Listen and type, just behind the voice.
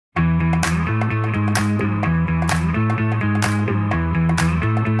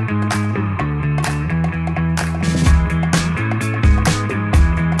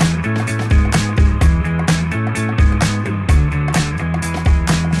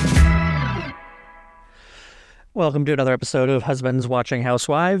Welcome to another episode of Husbands Watching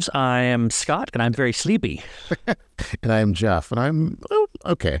Housewives. I am Scott, and I'm very sleepy. And I'm Jeff, and I'm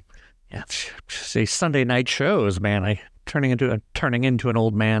okay. Yeah, see, Sunday night shows, man. Turning into an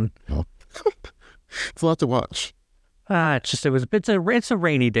old man. Oh. It's a lot to watch. It's a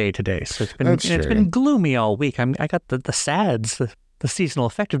rainy day today, so it's been gloomy all week. I got the SADS, the seasonal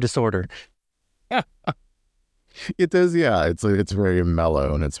affective disorder. It does, yeah. It's very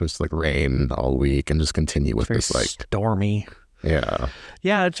mellow, and it's supposed to rain all week and just continue with this stormy. Yeah.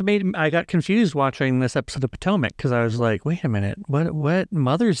 Yeah, I got confused watching this episode of Potomac because I was like, wait a minute, what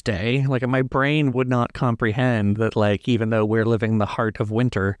Mother's Day? My brain would not comprehend that, even though we're living the heart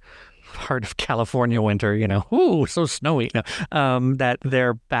of California winter, ooh, so snowy, that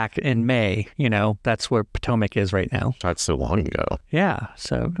they're back in May, that's where Potomac is right now. That's so long ago. Yeah,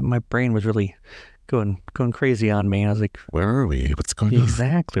 so my brain was really going crazy on me. I was like, where are we? What's going on?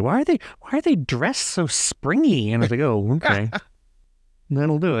 Exactly. Why are they dressed so springy? And I was like, oh, okay.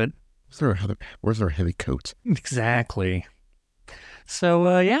 That'll do it. Where's our heavy coat? Exactly.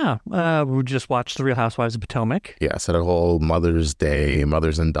 So, we just watched The Real Housewives of Potomac. Yeah, so a whole Mother's Day,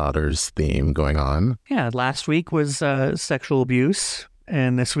 mothers and daughters theme going on. Yeah, last week was sexual abuse,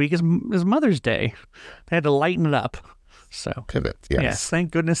 and this week is Mother's Day. They had to lighten it up. So pivot, yes. Yes,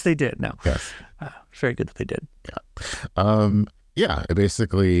 thank goodness they did. No. Yes. Very good that they did. Yeah. It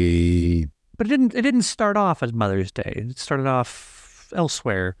basically... But it didn't start off as Mother's Day. It started off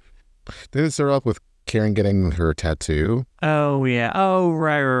elsewhere. Did it start off with Karen getting her tattoo? Oh, yeah. Oh,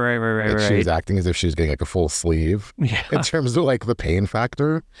 right. She was acting as if she was getting a full sleeve. Yeah. In terms of the pain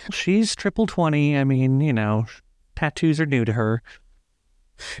factor. She's triple 20. I mean, tattoos are new to her.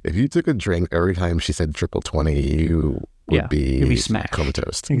 If you took a drink every time she said triple 20, you'd be smacked.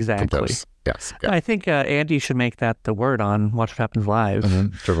 Comatose. Exactly. Comatose. Yes. Yeah. I think Andy should make that the word on Watch What Happens Live.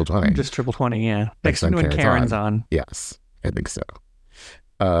 Mm-hmm. Triple 20. Just triple 20, yeah. Next time when Karen's on. Yes, I think so.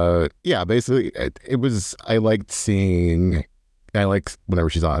 Basically, I liked whenever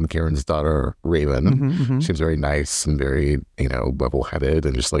she's on Karen's daughter, Raven. Mm-hmm. She was very nice and very, level-headed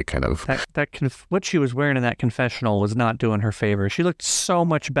and just kind of... What she was wearing in that confessional was not doing her favor. She looked so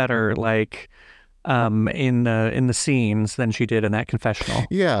much better, in the scenes than she did in that confessional.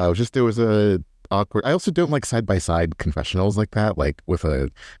 Yeah, there was a awkward... I also don't like side-by-side confessionals like that, with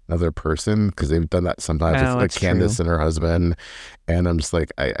another person, because they've done that sometimes with Candiace and her husband, and I'm just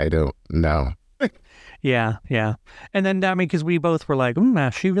I don't know. Yeah. And then, because we both were like,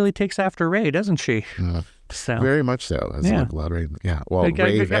 she really takes after Ray, doesn't she? So very much so. Yeah. Well,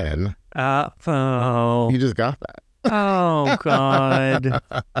 Raven. You just got that. Oh, God.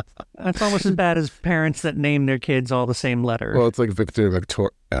 That's almost as bad as parents that name their kids all the same letter. Well, it's like Victor and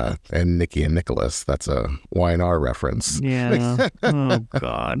Victoria and Nikki and Nicholas. That's a Y&R reference. Yeah. Oh,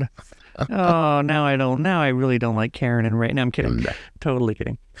 God. Oh, now I really don't like Karen and Ray. No, I'm kidding. Totally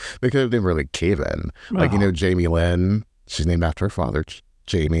kidding. They could have named her Kaven. Jamie Lynn. She's named after her father,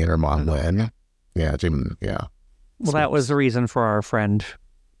 Jamie, and her mom, Lynn. Yeah, Jamie, yeah. Well, that was the reason for our friend's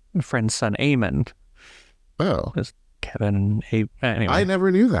son, Eamon. Oh. Kevin and anyway. I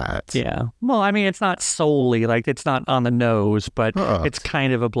never knew that. Yeah. Well, I mean, it's not solely, it's not on the nose, but it's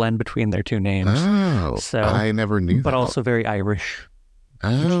kind of a blend between their two names. Oh. So I never knew that. But also very Irish.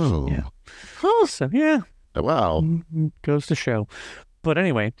 Oh. Yeah. Oh, so, yeah. Wow. Goes to show. But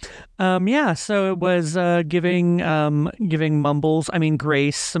anyway, so it was giving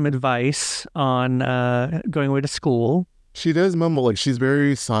Grace some advice on going away to school. She does mumble, she's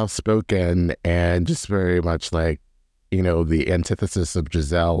very soft-spoken and just very much the antithesis of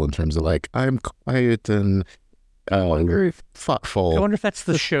Giselle in terms of I'm quiet and thoughtful. I wonder if that's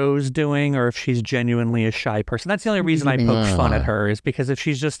the show's doing or if she's genuinely a shy person. That's the only reason I poke fun at her, is because if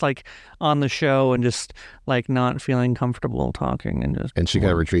she's just on the show and just not feeling comfortable talking and she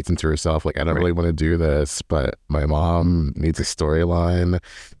kind of retreats into herself, I don't really want to do this, but my mom needs a storyline.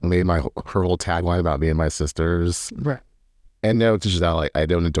 Made her whole tagline about me and my sisters. Right. And no, to Giselle, I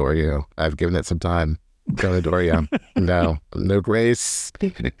don't adore you. I've given it some time. Don't adore you. No Grace.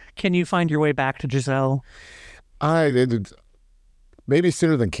 Can you find your way back to Giselle? I did. Maybe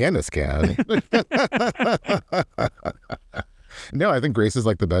sooner than Candiace can. No, I think Grace is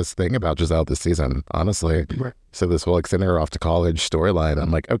the best thing about Giselle this season, honestly. Right. So this whole sending her off to college storyline,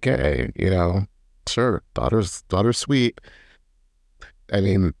 I'm okay, sure, daughter's sweet. I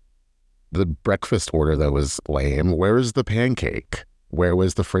mean, the breakfast order though was lame. Where is the pancake? Where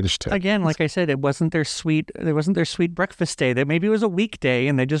was the French toast? Again, like I said, it wasn't their sweet breakfast day. That maybe it was a weekday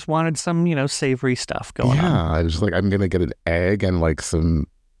and they just wanted some, savory stuff going on. Yeah, I was I'm gonna get an egg and some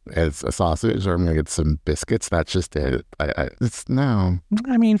as a sausage, or I'm gonna get some biscuits. That's just it. It's no.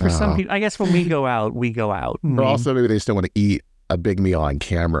 I mean, for some No. people, I guess when we go out, we go out. I Or mean, also maybe they just don't want to eat a big meal on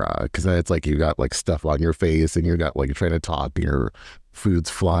camera, because then it's like you got like stuff on your face and you got like you're trying to talk and your food's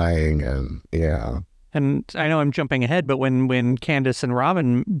flying, and yeah. and I know I'm jumping ahead, but when Candiace and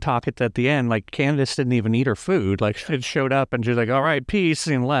Robyn talk at the end, like Candiace didn't even eat her food. Like it showed up and she's like, all right, peace,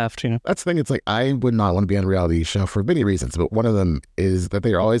 and left, you know. That's the thing. It's like I would not want to be on a reality show for many reasons, but one of them is that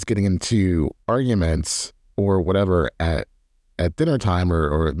they are always getting into arguments or whatever at dinner time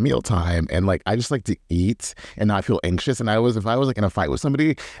or meal time, and like I just like to eat and not feel anxious. And if I was like in a fight with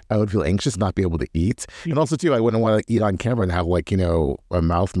somebody, I would feel anxious, not be able to eat. And also too, I wouldn't want to eat on camera and have like, you know, a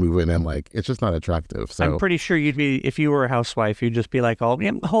mouth moving, and like it's just not attractive. So I'm pretty sure you'd be, if you were a housewife, you'd just be like, oh,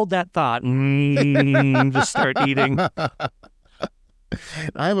 yeah, hold that thought, just start eating. I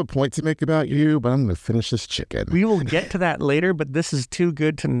have a point to make about you, but I'm gonna finish this chicken. We will get to that later, but this is too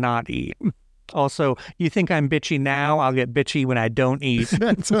good to not eat. Also, you think I'm bitchy now? I'll get bitchy when I don't eat.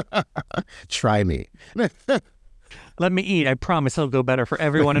 Try me. Let me eat. I promise it'll go better for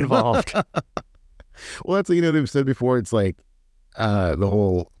everyone involved. Well, that's, you know, they've said before, it's like the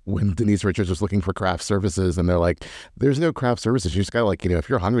whole, when Denise Richards was looking for craft services, and they're like, there's no craft services. You just gotta, like, you know, if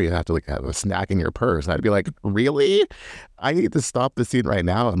you're hungry, you have to like have a snack in your purse. And I'd be like, really? I need to stop the scene right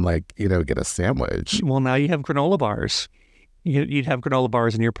now and like, you know, get a sandwich. Well, now you have granola bars. You'd have granola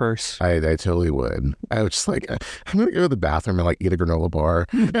bars in your purse. I totally would. I was just like, I'm gonna go to the bathroom and like eat a granola bar.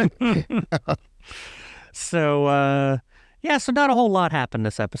 So, yeah, so not a whole lot happened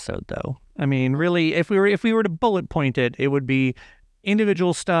this episode, though. I mean, really, if we were to bullet point it, it would be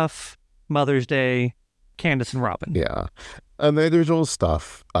individual stuff, Mother's Day, Candiace and Robyn. Yeah. And the individual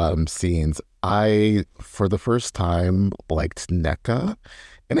stuff, scenes. I, for the first time, liked Nneka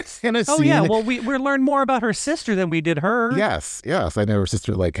in a scene. Oh, yeah. Well, we learned more about her sister than we did her. Yes. I know her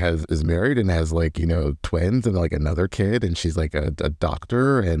sister like is married and has like, you know, twins and like another kid, and she's like a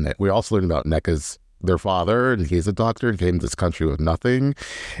doctor. And we also learned about Nneka's their father, and he's a doctor and came to this country with nothing.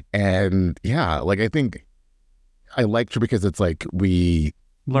 And yeah, like I think I liked her because it's like we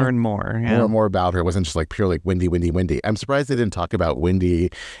learn more and more about her. It wasn't just like pure like Wendy. I'm surprised they didn't talk about Wendy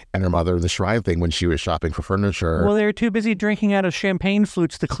and her mother, the shrine thing, when she was shopping for furniture. Well, they were too busy drinking out of champagne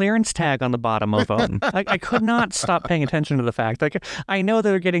flutes, the clearance tag on the bottom of them. I could not stop paying attention to the fact. Like, I know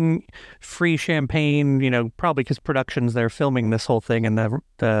they're getting free champagne, you know, probably because productions, they're filming this whole thing, and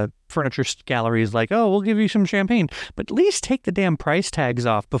the furniture gallery is like, oh, we'll give you some champagne, but at least take the damn price tags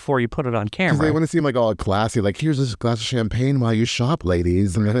off before you put it on camera. Because they want to seem like all classy, like, here's this glass of champagne while you shop,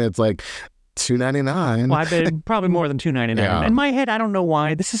 ladies. And then it's like $2.99. Well, I bet probably more than $2.99. Yeah. In my head, I don't know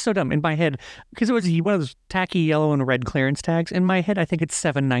why. This is so dumb. In my head, because it was one of those tacky yellow and red clearance tags. In my head, I think it's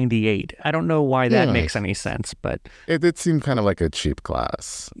 $7.98. I don't know why that makes any sense, but it did seem kind of like a cheap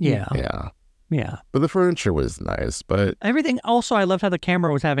glass. Yeah. Yeah. But the furniture was nice, but everything. Also, I loved how the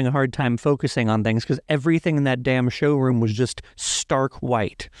camera was having a hard time focusing on things because everything in that damn showroom was just stark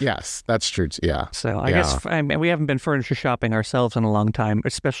white. Yes, that's true. Yeah. So I guess we haven't been furniture shopping ourselves in a long time,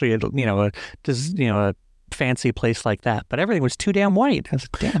 especially at a fancy place like that. But everything was too damn white. I was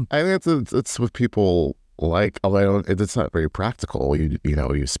like, damn. I think it's what people like. Although it's not very practical.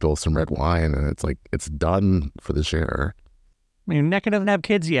 You spill some red wine and it's like it's done for the share. I mean, Nneka doesn't have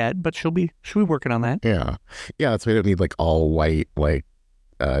kids yet, but she'll be working on that. Yeah. That's why we don't need like all white like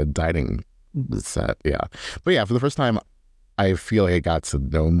dining set. Yeah. But yeah, for the first time, I feel like I got to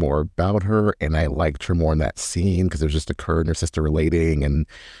know more about her, and I liked her more in that scene because it was just her and her sister relating and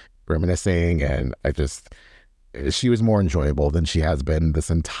reminiscing, and she was more enjoyable than she has been this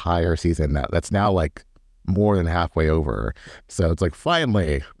entire season. That's now like more than halfway over. So it's like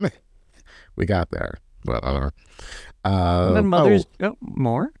finally we got there. But I don't know. And then Mother's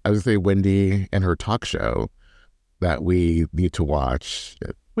more. I was gonna say Wendy and her talk show that we need to watch.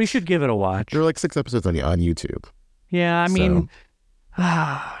 We should give it a watch. There are like 6 episodes on YouTube. Yeah, I mean,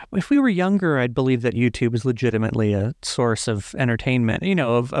 if we were younger, I'd believe that YouTube is legitimately a source of entertainment.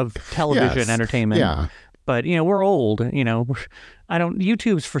 Of television entertainment. Yeah. But we're old.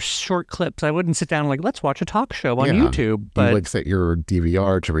 YouTube's for short clips. I wouldn't sit down and like, let's watch a talk show on YouTube. But you like set your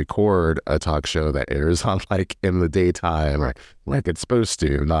DVR to record a talk show that airs on like in the daytime, like it's supposed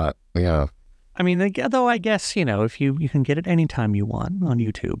to. Not I mean, though I guess if you can get it anytime you want on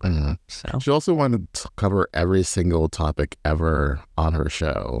YouTube. Mm-hmm. So she also wanted to cover every single topic ever on her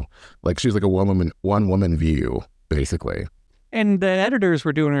show. Like she was like a one woman view basically. And the editors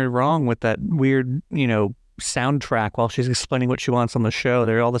were doing her wrong with that weird, soundtrack while she's explaining what she wants on the show.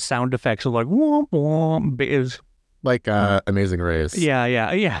 There, all the sound effects are like, womp, womp. It was like Amazing Race.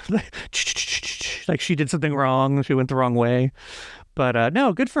 Yeah. Like she did something wrong. She went the wrong way. But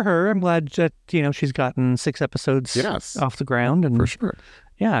no, good for her. I'm glad that, she's gotten 6 episodes off the ground. And for sure.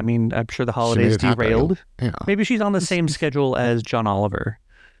 Yeah, I mean, I'm sure the holidays derailed. Yeah. Maybe she's on the same schedule as John Oliver.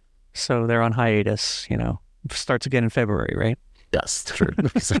 So they're on hiatus, starts again in February, right? Yes, true.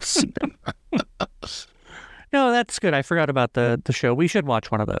 No, that's good. I forgot about the show. We should watch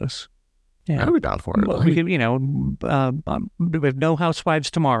one of those. Yeah. I would be down for it. Well, we could, we have no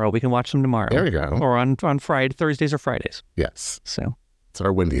Housewives tomorrow. We can watch them tomorrow. There we go. Or on Friday, Thursdays or Fridays. Yes. So it's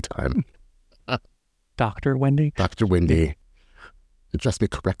our Wendy time. Dr. Wendy? Dr. Wendy. Address me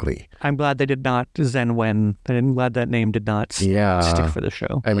correctly. I'm glad they did not Zen Wen. I'm glad that name did not stick for the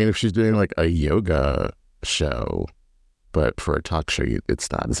show. I mean, if she's doing like a yoga show, but for a talk show,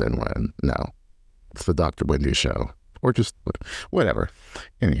 it's not Zen Wen. No. It's the Dr. Wendy show. Or just whatever.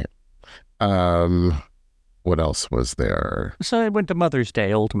 Anyhow. What else was there? So I went to Mother's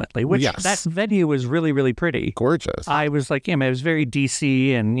Day ultimately, which that venue was really, really pretty. Gorgeous. I was like, it was very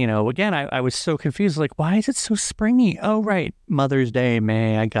DC. And, again, I was so confused. Like, why is it so springy? Oh, right. Mother's Day,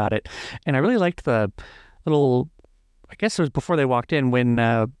 May. I got it. And I really liked the little, I guess it was before they walked in when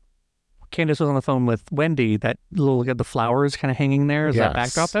Candiace was on the phone with Wendy, that little, the flowers kind of hanging there as that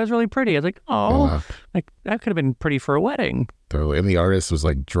backdrop. That was really pretty. I was like, like that could have been pretty for a wedding. Totally. And the artist was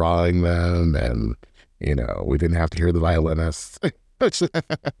like drawing them, and we didn't have to hear the violinist.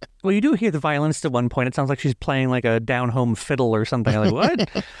 Well, you do hear the violinist at one point. It sounds like she's playing like a down-home fiddle or something. I'm like,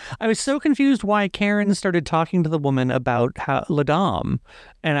 what? I was so confused why Karen started talking to the woman about La Dame.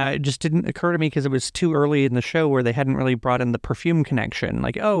 And it just didn't occur to me because it was too early in the show where they hadn't really brought in the perfume connection.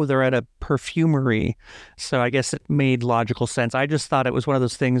 Like, oh, they're at a perfumery. So I guess it made logical sense. I just thought it was one of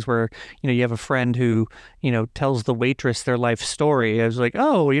those things where, you have a friend who, tells the waitress their life story. I was like,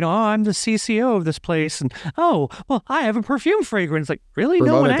 oh, I'm the CCO of this place. And, oh, well, I have a perfume fragrance. Like, really?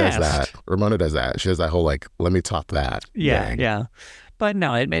 Ramona no one does asked. that. Ramona does that. She has that whole, like, let me top that. Yeah, yeah. But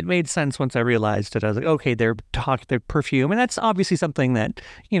no, it made sense once I realized it. I was like, okay, they're perfume. And that's obviously something that,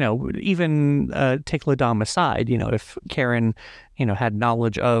 even take La Dame aside, if Karen, had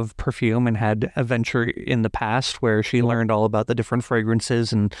knowledge of perfume and had a venture in the past where she learned all about the different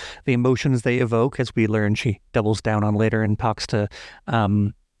fragrances and the emotions they evoke, as we learn she doubles down on later and talks to,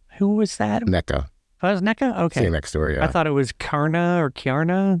 who was that? Nneka. Oh, it was Nneka? Okay. Sitting next door, yeah. I thought it was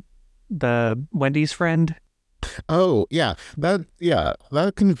Kiarna, the Wendy's friend. Oh, yeah.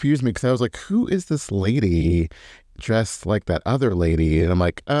 That confused me because I was like, who is this lady dressed like that other lady? And I'm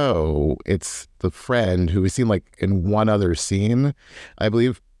like, oh, it's the friend who we seen like in one other scene. I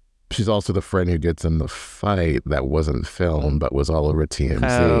believe she's also the friend who gets in the fight that wasn't filmed but was all over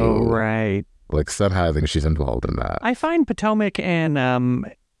TMZ. Oh, right. Like somehow I think she's involved in that. I find Potomac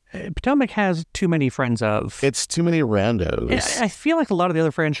has too many friends of. It's too many randos. I feel like a lot of the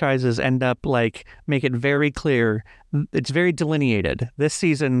other franchises end up make it very clear. It's very delineated. This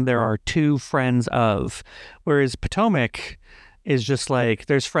season, there are 2 friends of, whereas Potomac is just like,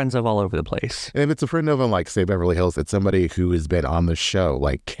 there's friends of all over the place. And if it's a friend of on, like, say, Beverly Hills, it's somebody who has been on the show,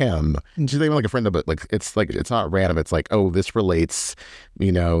 like Kim. She's not even like a friend of, but like, it's not random. It's like, oh, this relates,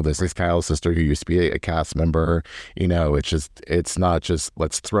 this is Kyle's sister who used to be a cast member. It's not just,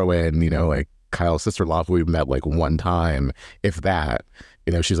 let's throw in, like Kyle's sister-in-law who we met like one time, if that.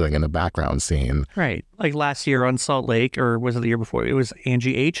 She's like in a background scene. Right. Like last year on Salt Lake, or was it the year before? It was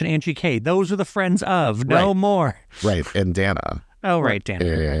Angie H and Angie K. Those are the friends of. No more. Right. And Dana. Oh, right. Dana.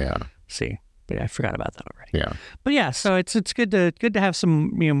 Yeah. See. But yeah, I forgot about that already. Yeah. But yeah, so it's good to have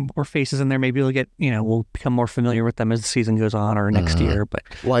some more faces in there. Maybe we'll get we'll become more familiar with them as the season goes on or next year. But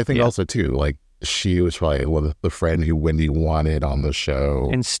well, I think also too, like she was probably the friend who Wendy wanted on the show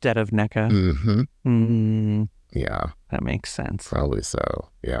instead of Nneka. Mm-hmm. Yeah. That makes sense. Probably so.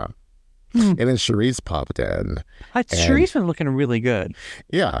 Yeah. And then Charisse popped in. Charisse was looking really good.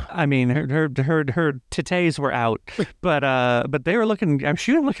 Yeah. I mean, her titties were out, but they were looking.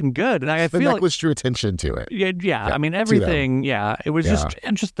 She was looking good, and I feel the necklace drew attention to it. Yeah. I mean, everything. Yeah, it was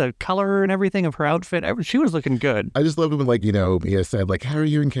just the color and everything of her outfit. She was looking good. I just loved when Mia said like, "How are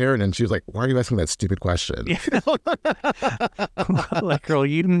you and Karen?" And she was like, "Why are you asking that stupid question?" Like, girl,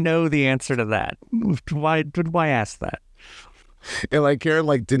 you know the answer to that. Why ask that? And like Karen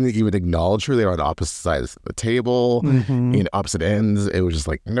didn't even acknowledge her. They were on opposite sides of the table, opposite ends. It was just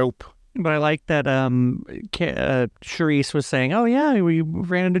like, nope. But I like that Charisse was saying, oh yeah, we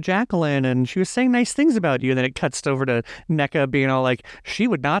ran into Jacqueline and she was saying nice things about you. And then it cuts over to Nneka being all like, she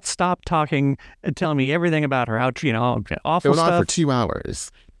would not stop talking and telling me everything about her, awful stuff. It went on for 2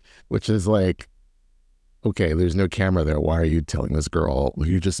 hours, which is like, okay, there's no camera there. Why are you telling this girl who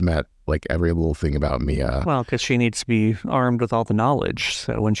you just met like every little thing about Mia? Well, because she needs to be armed with all the knowledge.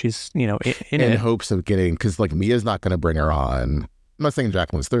 So when she's, in hopes of getting, because like Mia's not going to bring her on. I'm not saying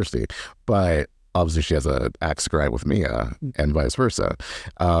Jacqueline's thirsty, but obviously she has a axe to grind with Mia and vice versa.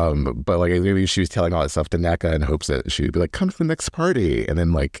 But like maybe she was telling all that stuff to Nneka in hopes that she'd be like, come to the next party. And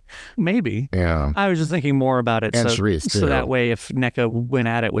then like, maybe. Yeah. I was just thinking more about it. And so, Charisse, too. So that way, if Nneka went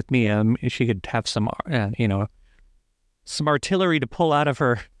at it with Mia, she could have some, some artillery to pull out of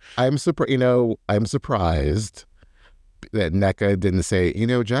her. I'm surprised that Nneka didn't say,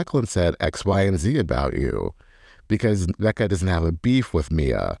 Jacqueline said X, Y, and Z about you, because Nneka doesn't have a beef with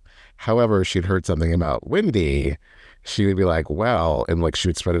Mia. However, she'd heard something about Wendy, she would be like, well, and like she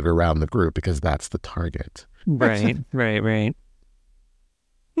would spread it around the group because that's the target. Right.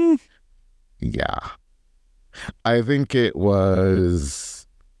 Yeah. I think it was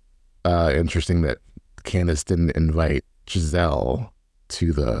interesting that Candiace didn't invite Giselle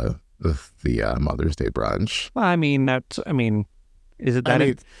to the Mother's Day brunch. Well, is it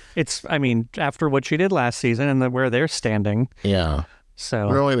that? It's after what she did last season and where they're standing. Yeah. So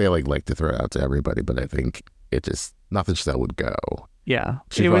normally they like to throw it out to everybody, but I think it just, not that Giselle would go. Yeah.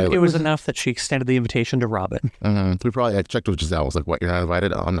 It was enough that she extended the invitation to Robyn. Mm-hmm. I checked with Giselle. I was like, what, you're not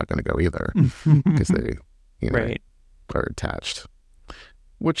invited? Oh, I'm not going to go either. Because they, right. are attached.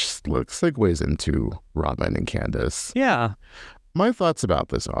 Which segues into Robyn and Candiace. Yeah. My thoughts about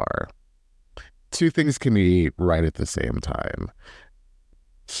this are, two things can be right at the same time.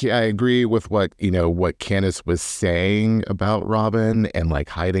 I agree with what Candiace was saying about Robyn and like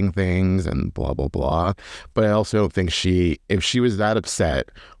hiding things and blah, blah, blah. But I also don't think if she was that upset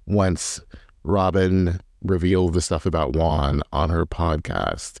once Robyn revealed the stuff about Juan on her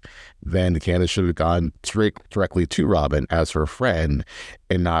podcast, then Candiace should have gone directly to Robyn as her friend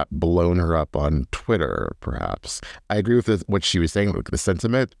and not blown her up on Twitter, perhaps. I agree with what she was saying, the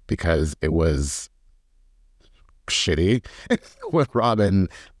sentiment, because it was shitty with Robyn,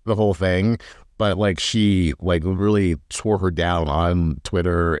 the whole thing. But like she like really tore her down on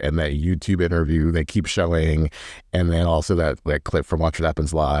Twitter, and that YouTube interview they keep showing, and then also that clip from Watch What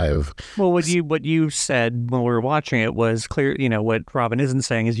Happens Live. Well, what you said when we were watching it was clear. What Robyn isn't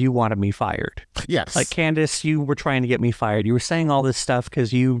saying is you wanted me fired. Yes. Like, Candiace, you were trying to get me fired. You were saying all this stuff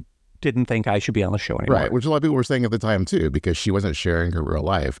because you didn't think I should be on the show anymore. Right, which a lot of people were saying at the time too, because she wasn't sharing her real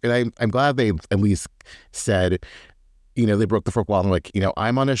life. And I'm glad they at least said, they broke the fourth wall and like,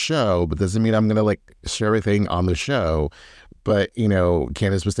 I'm on a show, but doesn't mean I'm going to like share everything on the show. But,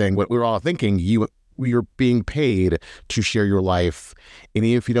 Candiace was saying what we were all thinking, you're being paid to share your life. And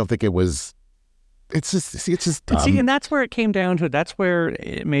even if you don't think it was, it's just dumb. And that's where it came down to it. That's where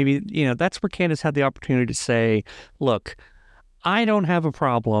that's where Candiace had the opportunity to say, look, I don't have a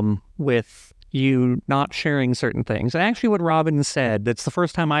problem with you not sharing certain things. And actually what Robyn said, that's the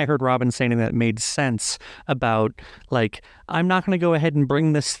first time I heard Robyn saying that made sense about, like, I'm not going to go ahead and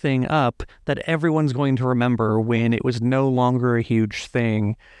bring this thing up that everyone's going to remember when it was no longer a huge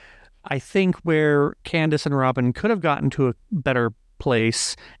thing. I think where Candiace and Robyn could have gotten to a better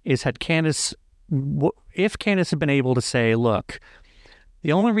place is if Candiace had been able to say, look,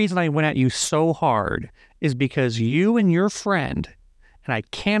 the only reason I went at you so hard is because you and your friend, and I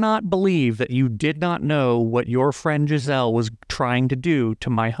cannot believe that you did not know what your friend Giselle was trying to do to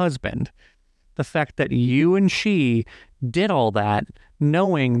my husband. The fact that you and she did all that,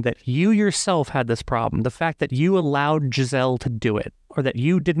 knowing that you yourself had this problem, the fact that you allowed Giselle to do it, or that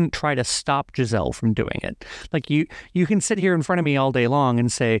you didn't try to stop Giselle from doing it. Like, you can sit here in front of me all day long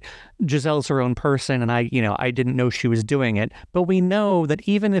and say, Giselle's her own person, and I didn't know she was doing it. But we know that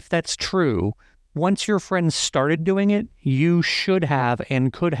even if that's true, once your friend started doing it, you should have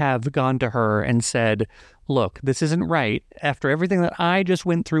and could have gone to her and said, look, this isn't right. After everything that I just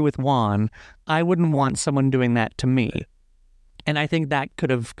went through with Juan, I wouldn't want someone doing that to me. And I think that could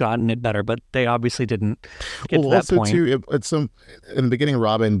have gotten it better, but they obviously didn't get to that also point. Too, in the beginning,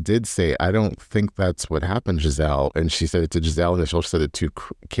 Robyn did say, I don't think that's what happened, Giselle. And she said it to Giselle, and she also said it to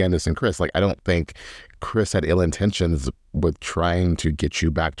Candiace and Chris. Like, I don't think Chris had ill intentions with trying to get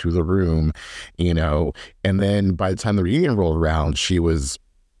you back to the room, And then by the time the reunion rolled around, she was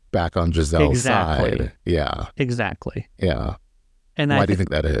back on Giselle's side. Yeah. Exactly. Yeah. And why do you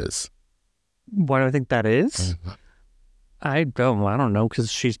think that is? Why do I think that is? Mm-hmm. I don't know,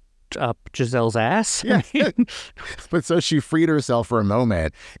 because she's up Giselle's ass. Yeah. But so she freed herself for a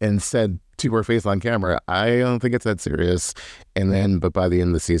moment and said to her face on camera, I don't think it's that serious. And then, but by the end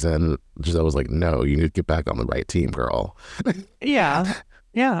of the season, Giselle was like, no, you need to get back on the right team, girl. Yeah.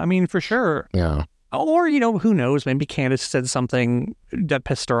 Yeah. I mean, for sure. Yeah. Or, who knows, maybe Candiace said something that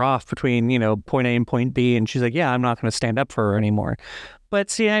pissed her off between, point A and point B. And she's like, yeah, I'm not going to stand up for her anymore.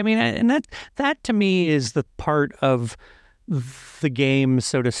 But see, I mean, and that to me is the part of the game,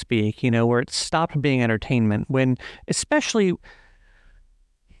 so to speak, where it stopped being entertainment, when especially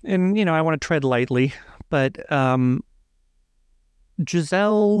and I want to tread lightly, but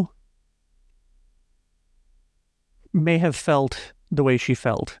Giselle may have felt the way she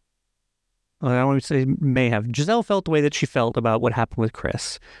felt. Well, I don't want to say may have. Giselle felt the way that she felt about what happened with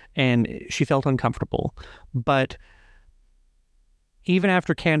Chris, and she felt uncomfortable. But even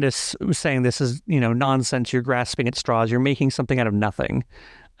after Candiace was saying this is, nonsense, you're grasping at straws, you're making something out of nothing,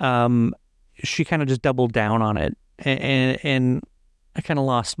 she kind of just doubled down on it. And I kind of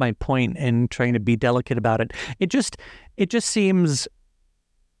lost my point in trying to be delicate about it. It just seems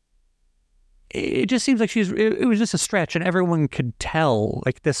like it was just a stretch, and everyone could tell,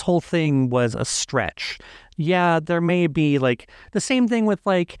 like, this whole thing was a stretch. Yeah, there may be, like, the same thing with,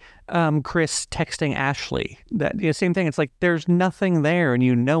 like, Chris texting Ashley. That same thing. It's like, there's nothing there, and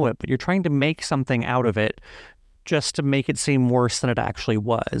you know it, but you're trying to make something out of it just to make it seem worse than it actually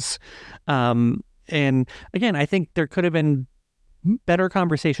was. And again, I think there could have been better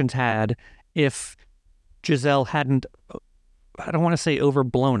conversations had if Giselle hadn't, I don't want to say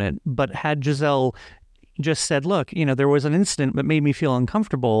overblown it, but had Giselle just said, look, there was an incident that made me feel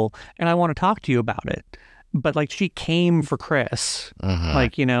uncomfortable and I want to talk to you about it. But like, she came for Chris,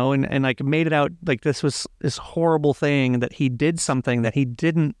 like, and like made it out like this was this horrible thing, that he did something that he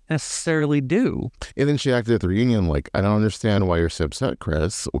didn't necessarily do. And then she acted at the reunion like, I don't understand why you're so upset,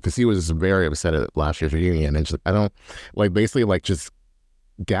 Chris. Because he was very upset at last year's reunion. And she's like, I don't, like, basically like just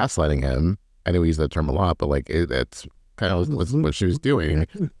gaslighting him. I know we use that term a lot, but like it's kind of what she was doing.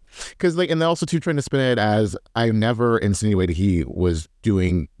 Because like, and also too, trying to spin it as I never insinuated he was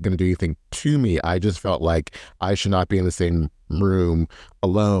going to do anything to me. I just felt like I should not be in the same room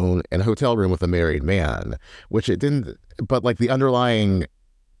alone in a hotel room with a married man, which it didn't. But like the underlying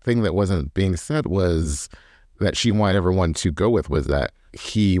thing that wasn't being said was that she wanted everyone to go with was that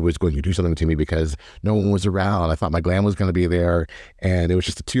he was going to do something to me because no one was around. I thought my glam was going to be there, and it was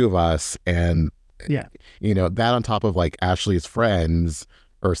just the two of us. And yeah, that on top of like Ashley's friends.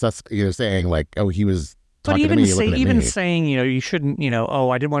 Or that's, saying like, oh, he was talking to me, even saying, you shouldn't, oh,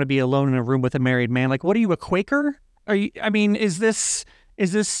 I didn't want to be alone in a room with a married man. Like, what are you, a Quaker? Are you? I mean, is this? Are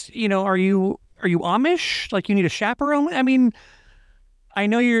you Amish? Like, you need a chaperone? I mean, I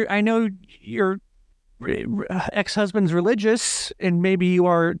know your ex-husband's religious, and maybe you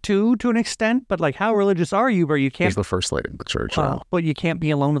are too, to an extent. But like, how religious are you? Where you can't? He's the first lady of the church, but you can't be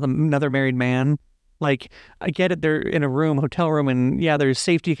alone with another married man. Like, I get it, they're in a hotel room, and yeah, there's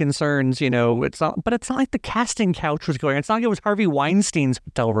safety concerns, it's not like the casting couch was going. It's not like it was Harvey Weinstein's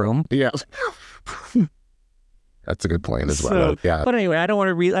hotel room. Yeah. That's a good point as well. Yeah. But anyway, I don't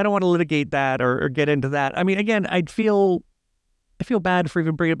want to litigate that or get into that. I mean, again, I feel bad for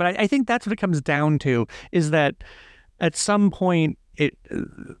even bringing it, but I think that's what it comes down to, is that at some point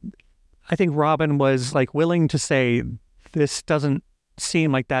I think Robyn was like willing to say, this doesn't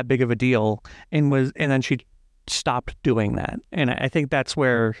seem like that big of a deal, and then she stopped doing that. And I think that's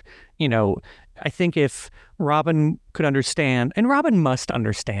where, I think if Robyn could understand, and Robyn must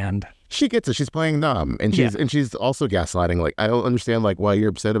understand. She gets it. She's playing numb, and she's also gaslighting. Like, I don't understand like why you're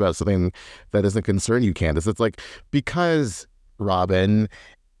upset about something that doesn't concern you, Candiace. It's like, because Robyn,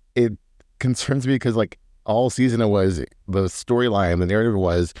 it concerns me because like all season it was the storyline, the narrative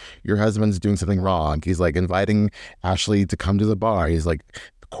was your husband's doing something wrong. He's like inviting Ashley to come to the bar. He's like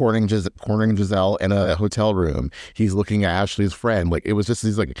cornering Giselle in a hotel room. He's looking at Ashley's friend. Like, it was just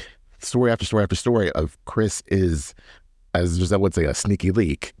these like story after story after story of Chris is, as Giselle would say, a sneaky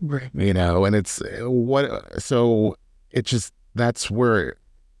leak. Right. And it's so it just, that's where.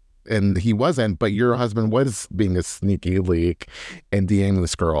 And he wasn't, but your husband was being a sneaky leak and DMing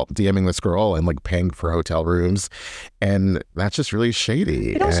this girl and like paying for hotel rooms. And that's just really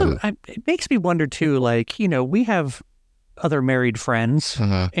shady. It also, it makes me wonder too, like, we have other married friends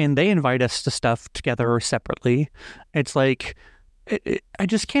and they invite us to stuff together or separately. It's like, I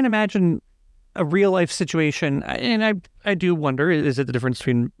just can't imagine a real life situation. And I do wonder, is it the difference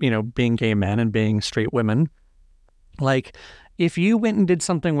between, being gay men and being straight women? Like, if you went and did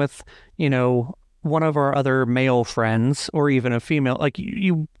something with, one of our other male friends or even a female, like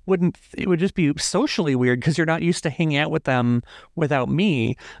you wouldn't, it would just be socially weird because you're not used to hanging out with them without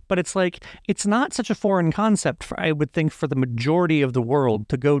me. But it's like, it's not such a foreign concept, I would think, for the majority of the world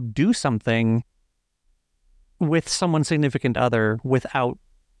to go do something with someone's significant other without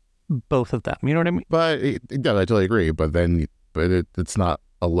both of them. You know what I mean? But yeah, I totally agree. But it's not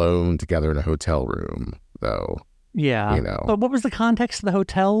alone together in a hotel room, though. Yeah. But what was the context of the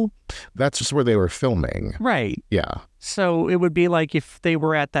hotel? That's just where they were filming. Right. Yeah. So it would be like if they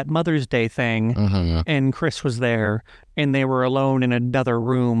were at that Mother's Day thing and Chris was there and they were alone in another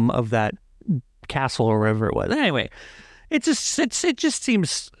room of that castle or wherever it was. Anyway, it just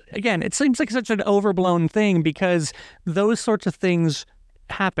seems, again, it seems like such an overblown thing because those sorts of things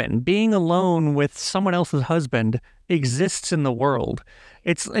happen. Being alone with someone else's husband exists in the world.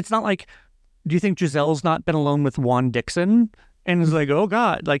 It's not like, do you think Giselle's not been alone with Juan Dixon? And it's like, oh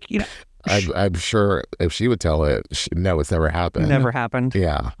God, like, you know. I'm sure if she would tell it, no, it's never happened. Never happened.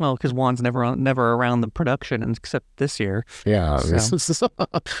 Yeah. Well, because Juan's never around the production except this year. Yeah. So.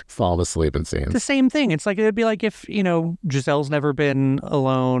 Fall asleep in scenes. The same thing. It's like, it'd be like if, you know, Giselle's never been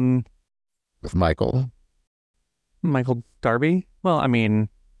alone With Michael Darby. Well, I mean,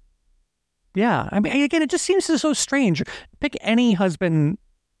 yeah. I mean, again, it just seems so strange. Pick any husband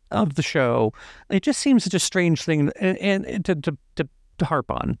of the show. It just seems such a strange thing and to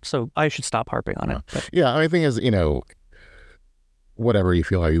harp on. So I should stop harping on it. But. Yeah. My thing is, you know, whatever you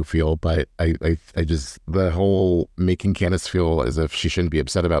feel, how you feel, but I just, the whole making Candiace feel as if she shouldn't be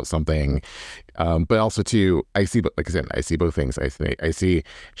upset about something. But also too, I see, like I said, I see both things. I see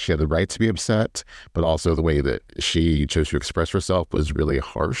she had the right to be upset, but also the way that she chose to express herself was really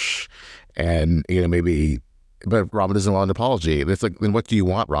harsh. And, you know, maybe, but Robyn doesn't want an apology. It's like, then what do you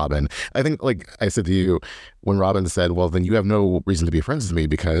want, Robyn? I think, like I said to you, when Robyn said, well, then you have no reason to be friends with me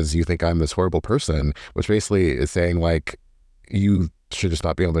because you think I'm this horrible person, which basically is saying, like, you should just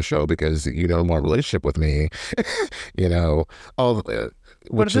not be on the show because you don't want a relationship with me. You know, all but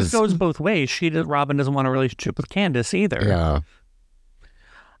this goes both ways. Robyn doesn't want a relationship with Candiace either. Yeah.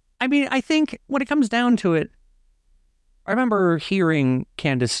 I mean, I think when it comes down to it, I remember hearing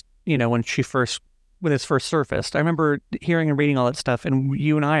Candiace, you know, when this first surfaced, I remember hearing and reading all that stuff, and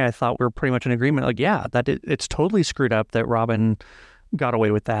you and I thought we were pretty much in agreement. Like, yeah, that it's totally screwed up that Robyn got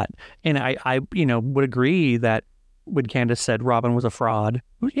away with that. And I you know, would agree that when Candiace said Robyn was a fraud,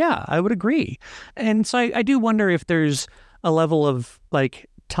 yeah, I would agree. And so I do wonder if there's a level of like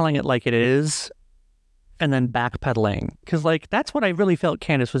telling it like it is and then backpedaling, because like that's what I really felt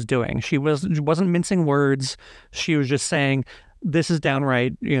Candiace was doing. She wasn't mincing words. She was just saying, this is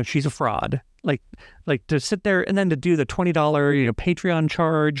downright, you know, she's a fraud. Like to sit there and then to do the $20, you know, Patreon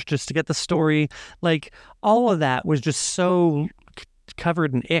charge just to get the story, like all of that was just so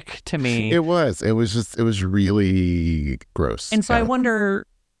covered in ick to me. It was really gross. And so I wonder,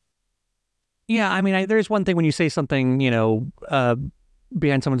 yeah, I mean, there's one thing when you say something, you know,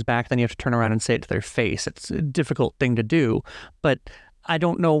 behind someone's back, then you have to turn around and say it to their face. It's a difficult thing to do, but I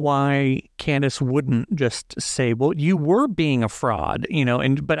don't know why Candiace wouldn't just say, well, you were being a fraud, you know,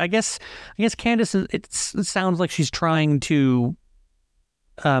 but I guess Candiace, it sounds like she's trying to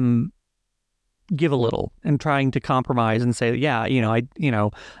give a little and trying to compromise and say, yeah, you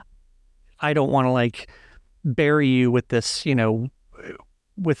know, I don't want to like bury you with this, you know,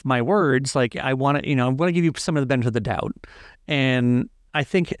 with my words. Like I want to give you some of the benefit of the doubt. And I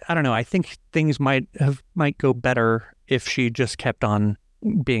think things might go better if she just kept on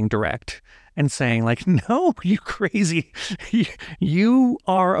being direct and saying like, no, you crazy, you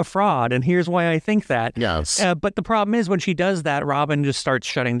are a fraud, and here's why I think that. Yes. But the problem is when she does that, Robyn just starts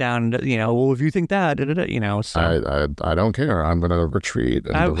shutting down. You know, well, if you think that, you know, so I don't care. I'm going to retreat.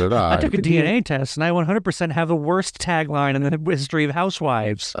 And I took a DNA test, and I 100% have the worst tagline in the history of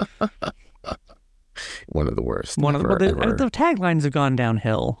Housewives. One of the worst. The taglines have gone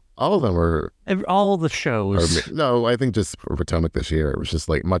downhill. All of them were. All the shows. No, I think just for Potomac this year, it was just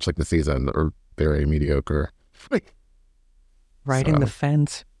like much like the season, or very mediocre. Riding the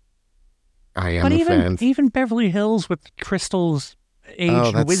fence. I am the fence. Even Beverly Hills with Crystal's age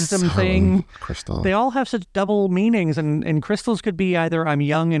and wisdom thing. Crystal. They all have such double meanings, and Crystal's could be either I'm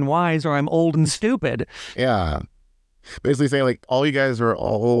young and wise or I'm old and stupid. Yeah. Basically saying like, all you guys are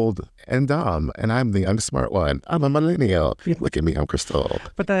old and dumb, and I'm the young smart one. I'm a millennial. Look at me, I'm Crystal.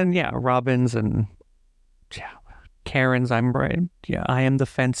 But then, yeah, Robyn's and Karen's, I'm right. Yeah, I am the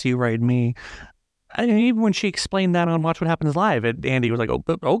fence, you ride me. I mean, even when she explained that on Watch What Happens Live, Andy was like, oh,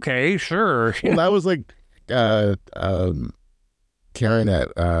 okay, sure. Well, that was like Karen at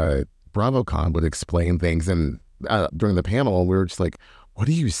BravoCon would explain things, and during the panel, we were just like, what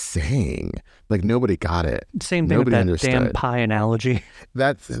are you saying? Like, nobody got it. Same thing with that understood. Damn pie analogy.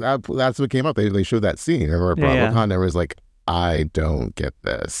 That's what came up. They showed that scene. Remember at BravoCon, there was like, I don't get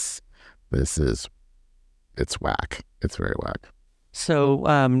this. It's whack. It's very whack.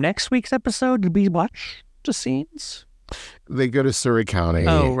 So next week's episode, did we watch the scenes? They go to Surrey County.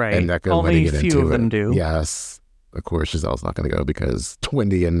 Oh, right. And Nneka only a few of them do. Yes. Of course, Giselle's not going to go because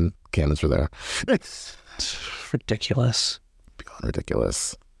Wendy and Candiace are there. It's ridiculous. Beyond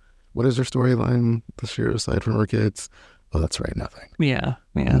ridiculous. What is her storyline this year aside from her kids? Oh, that's right. Nothing. Yeah.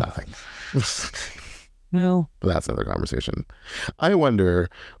 Nothing. No. But that's another conversation. I wonder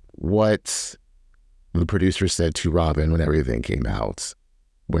what the producer said to Robyn when everything came out,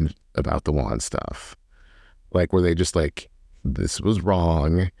 when about the wand stuff? Like, were they just like, this was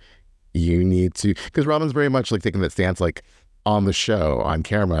wrong, you need to, because Robyn's very much like taking that stance, like on the show, on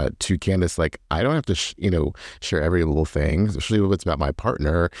camera, to Candiace, like, I don't have to, share every little thing, especially if it's about my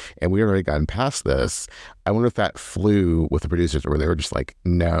partner, and we've already gotten past this. I wonder if that flew with the producers, where they were just like,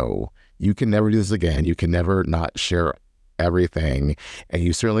 no, you can never do this again. You can never not share everything, and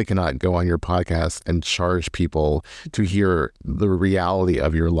you certainly cannot go on your podcast and charge people to hear the reality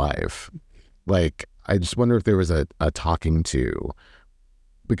of your life. Like, I just wonder if there was a talking to,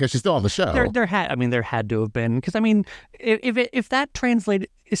 because she's still on the show. There had to have been, because I mean, if that translated,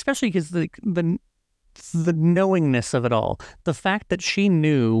 especially because the knowingness of it all, the fact that she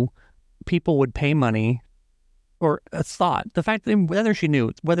knew people would pay money, or thought, the fact that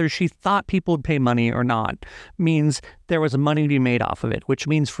whether she thought people would pay money or not, means there was money to be made off of it, which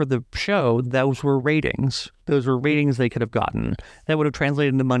means for the show, those were ratings. Those were ratings they could have gotten. That would have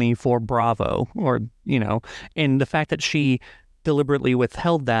translated into money for Bravo, or, and the fact that she deliberately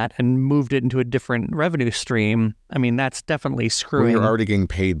withheld that and moved it into a different revenue stream, I mean, that's definitely screwing. Well, you're already getting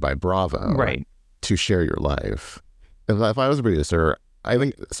paid by Bravo, right, to share your life. If I was a producer, I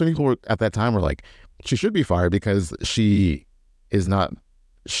think some people at that time were like, she should be fired because she is not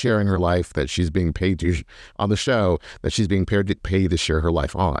sharing her life that she's being paid to on the show, that she's being paid to share her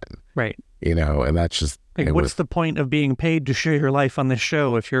life on. Right. And that's just... Like, what's the point of being paid to share your life on this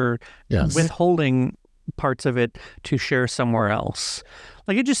show if you're withholding parts of it to share somewhere else?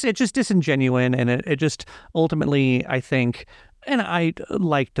 Like, it's just disingenuous, and it just ultimately, I think, and I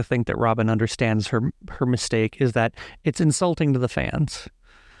like to think that Robyn understands her mistake, is that it's insulting to the fans.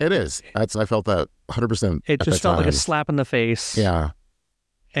 It is. I felt that 100%. It just felt like a slap in the face. Yeah.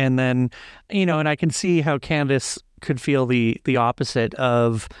 And then, and I can see how Candiace could feel the opposite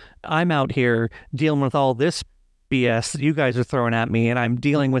of, I'm out here dealing with all this BS that you guys are throwing at me, and I'm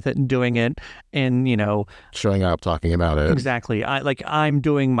dealing with it and doing it, and showing up, talking about it. Exactly. I'm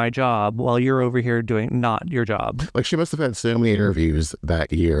doing my job while you're over here doing not your job. Like, she must have had so many interviews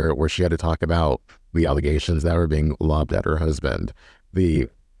that year where she had to talk about the allegations that were being lobbed at her husband, the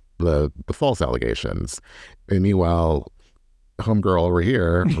false allegations. And meanwhile, homegirl over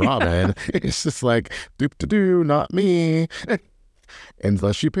here, Robyn, it's just like, doop-de-doo, not me.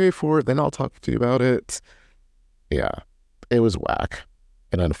 Unless you pay for it, then I'll talk to you about it. Yeah, it was whack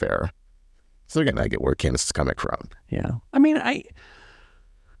and unfair. So again, I get where Candiace is coming from. Yeah. I mean,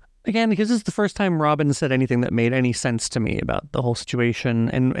 again, because this is the first time Robyn said anything that made any sense to me about the whole situation,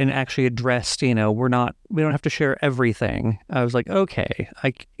 and actually addressed, we don't have to share everything. I was like, okay.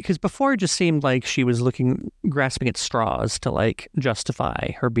 Because before it just seemed like she was grasping at straws to like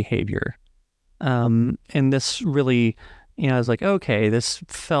justify her behavior. And this really, I was like, okay, this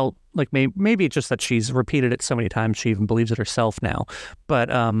felt like maybe it's just that she's repeated it so many times she even believes it herself now. But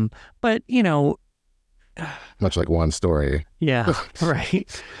much like one story. Yeah,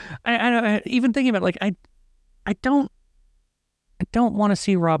 right. I even thinking about, like, I don't want to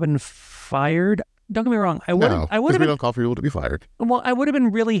see Robyn fired. Don't get me wrong. I would. No, because we don't call for people to be fired. Well, I would have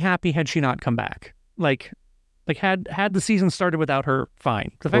been really happy had she not come back. Like had the season started without her,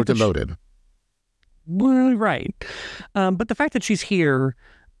 fine. The fact or demoted. Well, right. But the fact that she's here,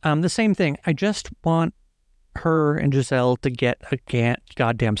 the same thing. I just want her and Giselle to get a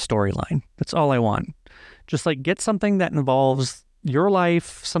goddamn storyline. That's all I want. Just like get something that involves your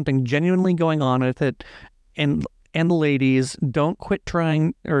life, something genuinely going on with it, and the ladies don't quit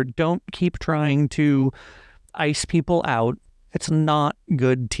trying, or don't keep trying to ice people out. It's not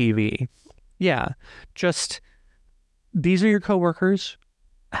good TV. Yeah, just these are your coworkers.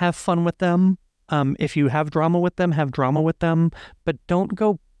 Have fun with them. If you have drama with them, have drama with them, but don't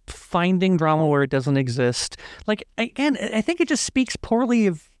go finding drama where it doesn't exist. Like, again, I think it just speaks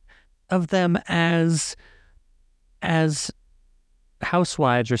poorly of them as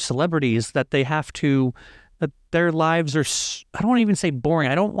housewives or celebrities, that they have to, that their lives are, I don't want to even say boring.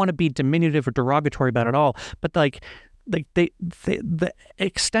 I don't want to be diminutive or derogatory about it at all, but like the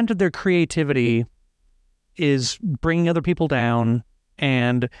extent of their creativity is bringing other people down,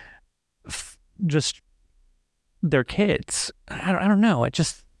 and just their kids. I don't know.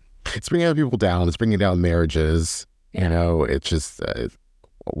 It's bringing other people down. It's bringing down marriages. Yeah. It's just,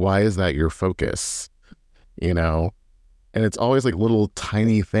 why is that your focus? And it's always like little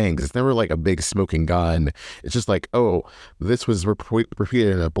tiny things. It's never like a big smoking gun. It's just like, oh, this was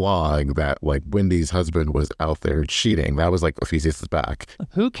repeated in a blog that like Wendy's husband was out there cheating. That was like a few seasons back.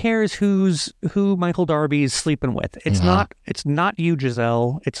 Who cares who Michael Darby's sleeping with? It's not you,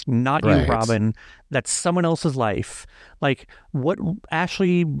 Giselle. It's not you, Robyn. That's someone else's life. Like, what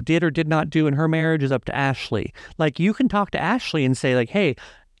Ashley did or did not do in her marriage is up to Ashley. Like, you can talk to Ashley and say like, hey,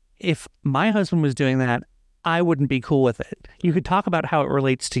 if my husband was doing that, I wouldn't be cool with it. You could talk about how it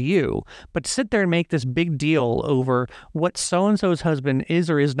relates to you, but sit there and make this big deal over what so-and-so's husband is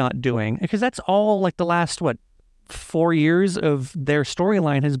or is not doing, because that's all like the last, 4 years of their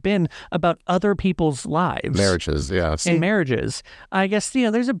storyline has been about other people's lives. Marriages, yes. And marriages. I guess,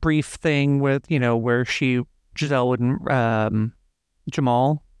 there's a brief thing with, where Giselle and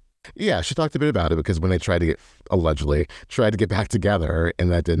Jamal. Yeah, she talked a bit about it because when they allegedly tried to get back together and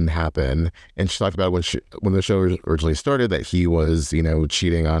that didn't happen. And she talked about when the show originally started that he was,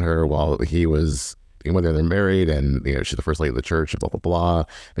 cheating on her while he was, when they're married, and, she's the first lady of the church, blah, blah, blah.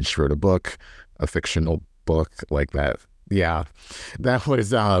 And she wrote a fictional book like that. Yeah, that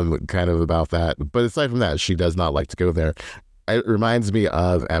was kind of about that. But aside from that, she does not like to go there. It reminds me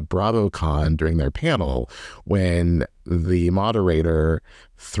of at BravoCon during their panel when the moderator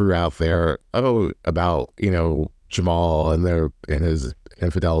threw out there, about, Jamal and his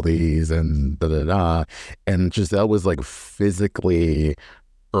infidelities and da-da-da. And Giselle was like physically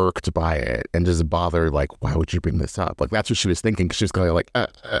irked by it and just bothered, like, why would you bring this up? Like, that's what she was thinking. She was kind of like,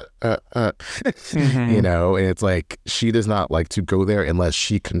 Mm-hmm. And it's like, she does not like to go there unless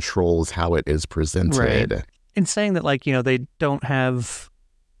she controls how it is presented. Right. In saying that, like, they don't have...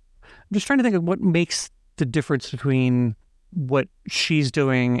 I'm just trying to think of what makes the difference between what she's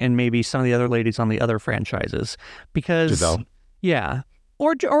doing and maybe some of the other ladies on the other franchises. Because... Giselle? Yeah.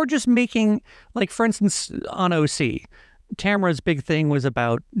 Or just making, like, for instance, on OC, Tamara's big thing was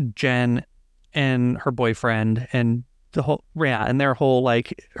about Jen and her boyfriend and and their whole,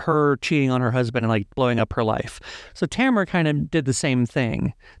 like, her cheating on her husband and, like, blowing up her life. So Tamara kind of did the same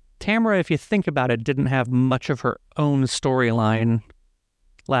thing. Tamara, if you think about it, didn't have much of her own storyline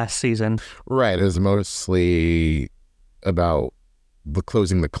last season. Right. It was mostly about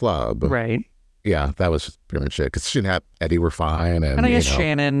closing the club. Right. Yeah, that was pretty much it. Because she and Eddie were fine. And I guess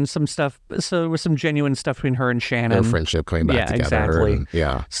Shannon, some stuff. So there was some genuine stuff between her and Shannon. Their friendship coming back together. Exactly.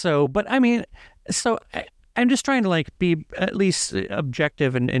 Yeah. So, but I mean, I'm just trying to, like, be at least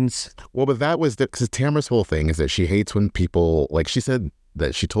objective and... Well, but that was because Tamara's whole thing is that she hates when people, like, she said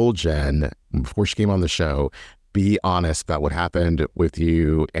that she told Jen before she came on the show, be honest about what happened with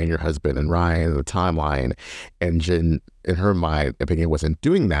you and your husband and Ryan, the timeline. And Jen, in her mind, opinion, wasn't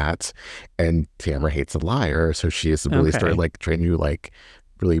doing that. And Tamara hates a liar. So she has really started, like, trying to, like,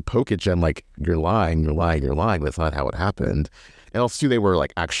 really poke at Jen, like, you're lying. That's not how it happened. And also, they were,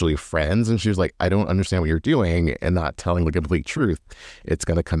 like, actually friends. And she was like, I don't understand what you're doing and not telling the complete truth. It's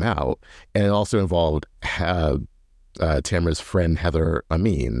going to come out. And it also involved Tamara's friend, Heather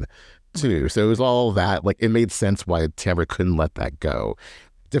Amin, too. So it was all that, like, it made sense why Tamara couldn't let that go.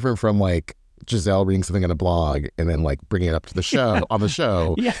 Different from, like, Giselle reading something on a blog and then, like, bringing it up to the show, on the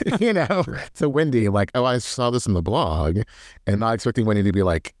show, to Wendy, like, oh, I saw this in the blog, and not expecting Wendy to be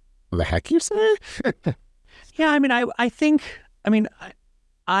like, the heck you say? Yeah, I mean,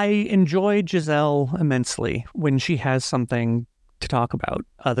 I enjoy Giselle immensely when she has something to talk about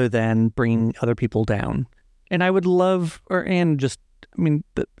other than bringing other people down. And I would love,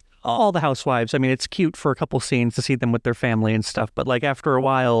 all the housewives, I mean, it's cute for a couple scenes to see them with their family and stuff, but, like, after a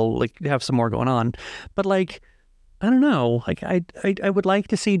while, like, have some more going on. But, like, I don't know, like, I would like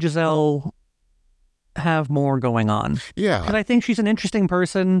to see Giselle have more going on. Yeah. Because I think she's an interesting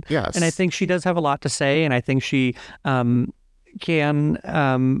person. Yes. And I think she does have a lot to say, and I think she can,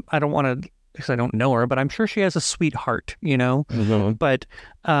 I don't want to, because I don't know her, but I'm sure she has a sweet heart, Mm-hmm. But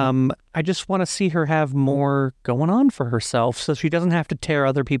I just want to see her have more going on for herself so she doesn't have to tear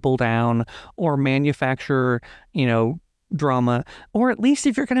other people down or manufacture, drama. Or at least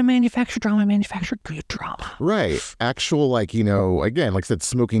if you're going to manufacture drama, manufacture good drama. Right. Actual, like, again, like I said,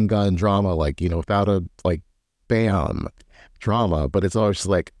 smoking gun drama, like, without a, like, bam drama. But it's always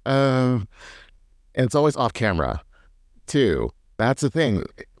like, and it's always off camera, too. That's the thing.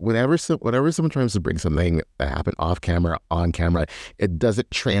 Whenever someone tries to bring something that happened off camera, on camera, it doesn't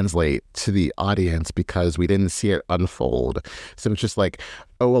translate to the audience because we didn't see it unfold. So it's just like,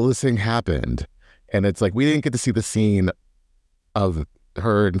 oh, well, this thing happened. And it's like, we didn't get to see the scene of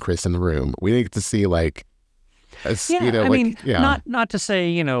her and Chris in the room. We didn't get to see, like, not to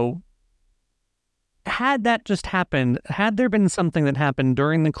say, had that just happened, had there been something that happened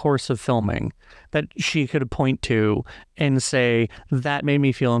during the course of filming that she could point to and say, that made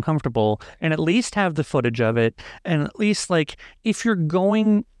me feel uncomfortable, and at least have the footage of it, and at least, like, if you're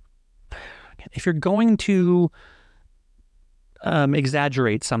going to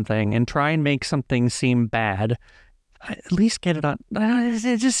exaggerate something and try and make something seem bad, at least get it on.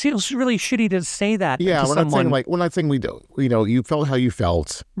 It just feels really shitty to say that. Yeah, to we're someone. we're not saying we don't. You felt how you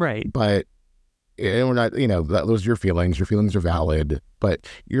felt, Right? but we're not. Those are your feelings. Your feelings are valid, but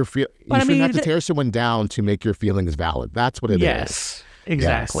you shouldn't have to tear someone down to make your feelings valid. That's what it is. Yes,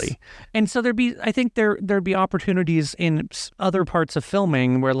 exactly. Yes. And so I think there'd be opportunities in other parts of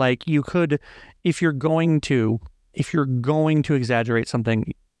filming where, like, you could, if you're going to exaggerate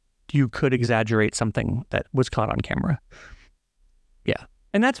something, you could exaggerate something that was caught on camera. Yeah.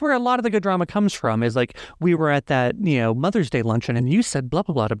 And that's where a lot of the good drama comes from, is like, we were at that, Mother's Day luncheon and you said blah,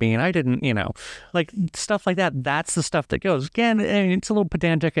 blah, blah to me and I didn't, like, stuff like that. That's the stuff that goes. Again, I mean, it's a little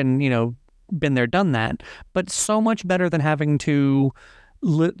pedantic and, been there, done that, but so much better than having to,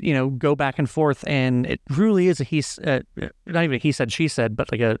 go back and forth. And it really is not even a he said, she said,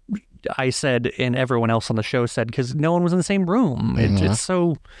 but like a I said and everyone else on the show said, because no one was in the same room. It's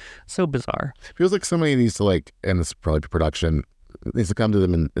so bizarre. Feels like somebody needs to, like, and this is probably production, needs to come to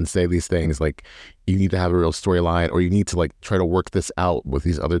them and say these things, like, you need to have a real storyline, or you need to, like, try to work this out with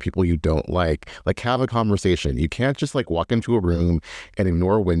these other people you don't like have a conversation. You can't just, like, walk into a room and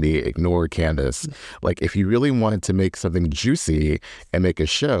ignore Wendy, ignore Candiace. Like, if you really wanted to make something juicy and make a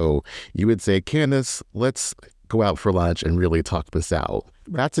show, you would say, Candiace, let's go out for lunch and really talk this out.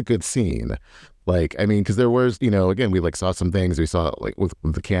 That's a good scene. Like, I mean, because there was, again, we, like, saw some things we saw, like, with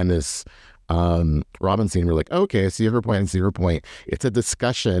the Candiace Robyn scene. We're like, okay, I see her point, I see her point. It's a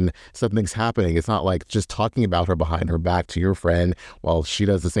discussion, something's happening. It's not like just talking about her behind her back to your friend while she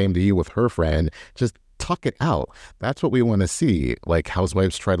does the same to you with her friend. Just talk it out. That's what we want to see, like,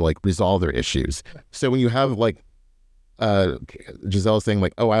 housewives try to, like, resolve their issues. So when you have, like, Giselle saying,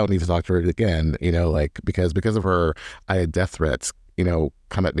 like, oh, I don't need to talk to her again, like, because of her, I had death threats,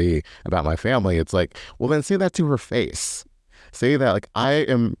 come at me about my family. It's like, well, then say that to her face. Say that, like,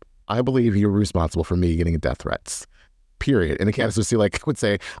 I believe you're responsible for me getting death threats, period. And the Candiace would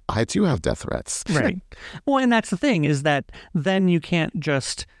say, I too have death threats. Right. Well, and that's the thing, is that then you can't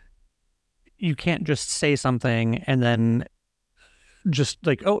just say something and then just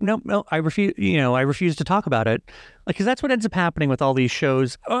like, oh, no, I refuse to talk about it. Like, because that's what ends up happening with all these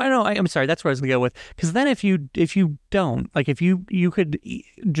shows. Oh, I know, I'm sorry, that's what I was going to go with. Because then if you don't, like,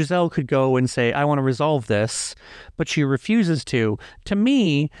 Giselle could go and say, I want to resolve this, but she refuses to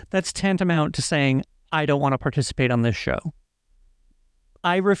me, that's tantamount to saying, I don't want to participate on this show.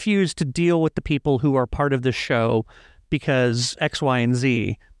 I refuse to deal with the people who are part of this show because X, Y, and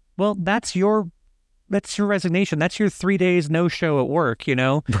Z. Well, that's your resignation. That's your 3 days no show at work,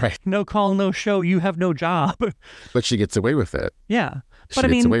 Right. No call, no show. You have no job. But she gets away with it. Yeah. She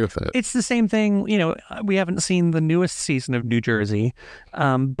gets away with it. It's the same thing. We haven't seen the newest season of New Jersey,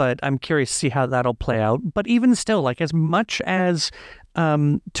 but I'm curious to see how that'll play out. But even still, like, as much as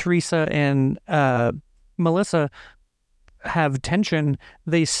Teresa and Melissa have tension,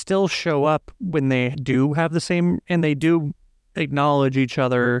 they still show up when they do have the same, and they do acknowledge each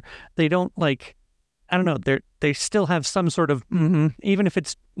other. They don't, like, I don't know, they still have some sort of, even if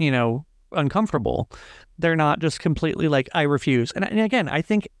it's, uncomfortable, they're not just completely like, I refuse. And again, I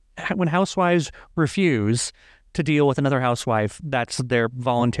think when housewives refuse to deal with another housewife, that's their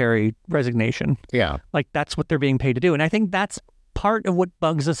voluntary resignation. Yeah. Like, that's what they're being paid to do. And I think that's part of what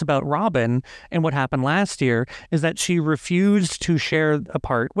bugs us about Robyn and what happened last year, is that she refused to share a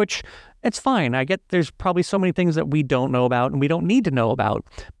part, which it's fine. I get there's probably so many things that we don't know about and we don't need to know about,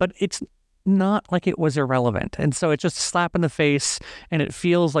 but it's not like it was irrelevant. And so it's just a slap in the face, and it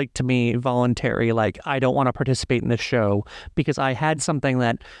feels like, to me, voluntary, like, I don't want to participate in this show because I had something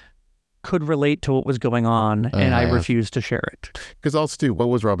that could relate to what was going on, and I refused to share it. Because also, too, what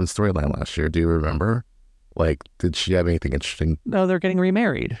was Robyn's storyline last year? Do you remember? Like, did she have anything interesting? No, they're getting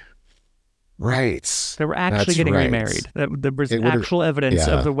remarried. Right. They were actually getting remarried. There was actual evidence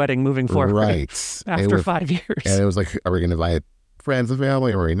of the wedding moving forward. Right. After 5 years. And it was like, are we going to invite friends and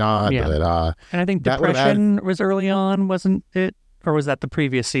family, or are we not? Yeah. But, and I think depression was early on, wasn't it? Or was that the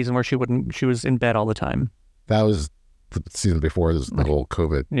previous season where she was in bed all the time? That was the season before the whole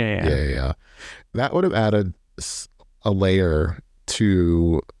COVID. Yeah. That would have added a layer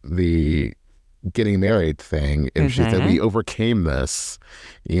to the getting married thing if she said, we overcame this,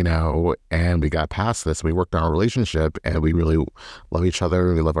 and we got past this, we worked on our relationship, and we really love each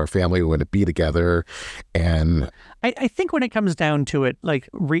other, we love our family, we want to be together. And I think when it comes down to it, like,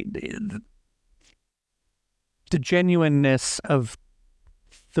 the genuineness of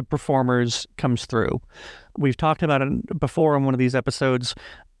the performers comes through. We've talked about it before on one of these episodes.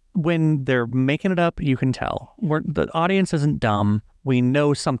 When they're making it up, you can tell. The audience isn't dumb. We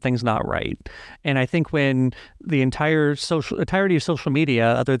know something's not right. And I think when the entirety of social media,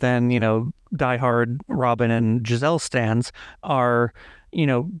 other than, diehard Robyn and Giselle stans, are,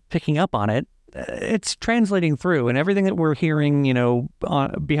 picking up on it, it's translating through. And everything that we're hearing,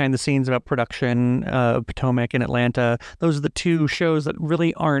 behind the scenes about production, Potomac and Atlanta, those are the two shows that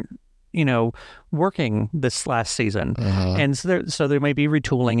really aren't, working this last season. And so they may be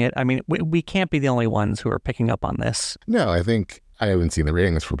retooling it. I mean, we can't be the only ones who are picking up on this. No, I think I haven't seen the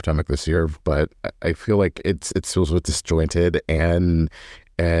ratings for Potomac this year, but I feel like it's so disjointed and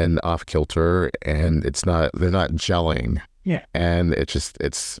off kilter, and they're not gelling. Yeah. And it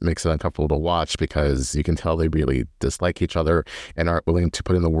makes it uncomfortable to watch because you can tell they really dislike each other and aren't willing to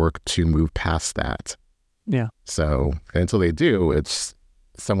put in the work to move past that. Yeah. So until they do,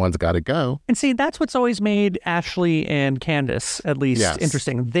 someone's got to go. And see, that's what's always made Ashley and Candiace, at least,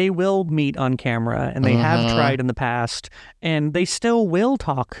 interesting. They will meet on camera, and they have tried in the past, and they still will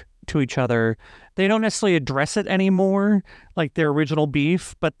talk to each other. They don't necessarily address it anymore, like their original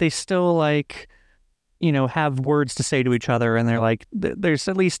beef, but they still, have words to say to each other, and they're like, there's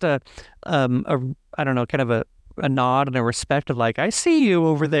at least a I don't know, kind of a nod and a respect of I see you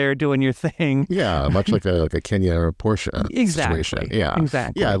over there doing your thing. Yeah, much like a Kenya or Portia situation. Yeah,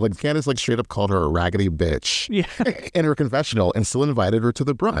 exactly. Yeah, Candice straight up called her a raggedy bitch. Yeah, in her confessional, and still invited her to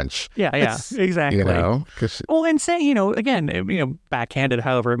the brunch. Yeah, exactly. Well, and say again, backhanded,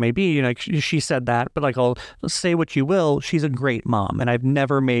 however it may be. She said that, but I'll say what you will. She's a great mom, and I've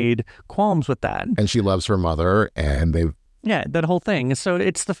never made qualms with that. And she loves her mother, and they've. Yeah, that whole thing. So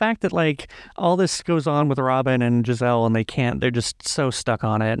it's the fact that all this goes on with Robyn and Giselle, and they're just so stuck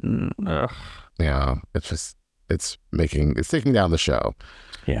on it. And yeah, it's taking down the show.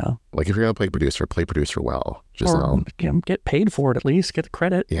 Yeah. If you're going to play producer well. Giselle. Or get paid for it at least, get the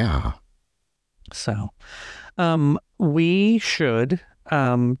credit. Yeah. So we should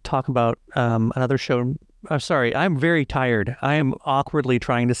talk about another show. Sorry, I'm very tired. I am awkwardly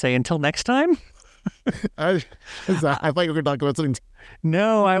trying to say until next time. I thought you were going to talk about something.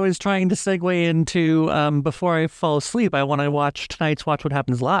 No, I was trying to segue into before I fall asleep, I want to watch tonight's Watch What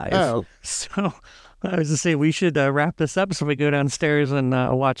Happens Live. Oh. So I was to say we should wrap this up so we go downstairs and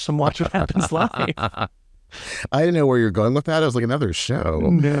watch What Happens Live. I didn't know where you're going with that. I was another show.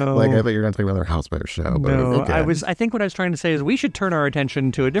 No. I thought you were going to talk about another Housewives show. But no, okay. I think what I was trying to say is we should turn our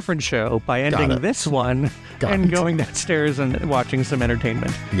attention to a different show by ending this one and going downstairs and watching some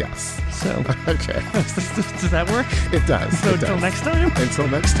entertainment. Yes. So. Okay. Does that work? It does. So until next time? Until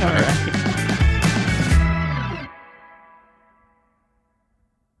next time. All right.